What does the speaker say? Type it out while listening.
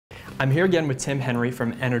I'm here again with Tim Henry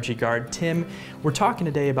from Energy Guard. Tim, we're talking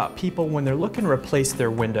today about people when they're looking to replace their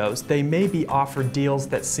windows. They may be offered deals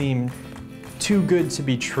that seem too good to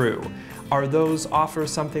be true. Are those offers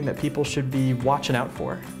something that people should be watching out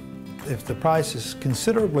for? If the price is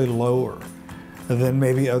considerably lower than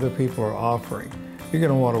maybe other people are offering, you're going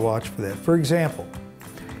to want to watch for that. For example,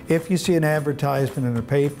 if you see an advertisement in a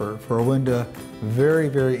paper for a window very,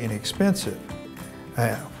 very inexpensive,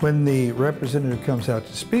 when the representative comes out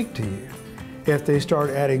to speak to you, if they start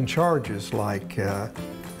adding charges like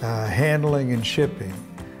handling and shipping,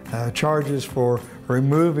 charges for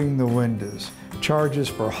removing the windows, charges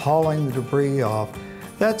for hauling the debris off,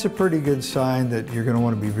 that's a pretty good sign that you're going to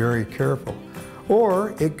want to be very careful.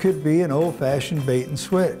 Or it could be an old-fashioned bait and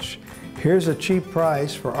switch. Here's a cheap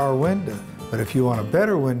price for our window, but if you want a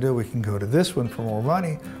better window, we can go to this one for more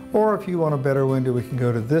money, or if you want a better window, we can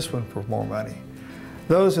go to this one for more money.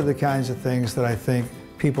 Those are the kinds of things that I think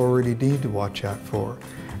people really need to watch out for.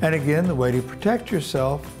 And again, the way to protect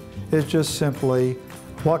yourself is just simply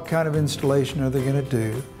what kind of installation are they going to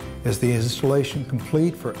do? Is the installation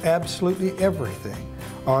complete for absolutely everything?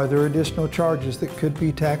 Are there additional charges that could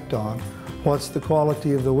be tacked on? What's the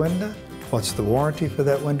quality of the window? What's the warranty for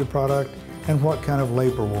that window product? And what kind of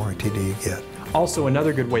labor warranty do you get? Also,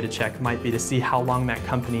 another good way to check might be to see how long that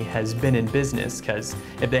company has been in business, because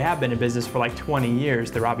if they have been in business for like 20 years,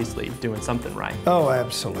 they're obviously doing something right. Oh,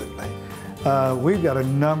 absolutely. We've got a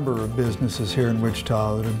number of businesses here in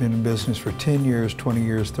Wichita that have been in business for 10 years, 20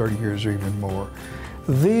 years, 30 years, or even more.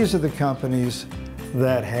 These are the companies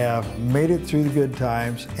that have made it through the good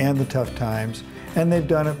times and the tough times, and they've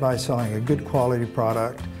done it by selling a good quality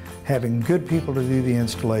product, having good people to do the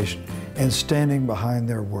installation, and standing behind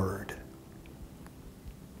their word.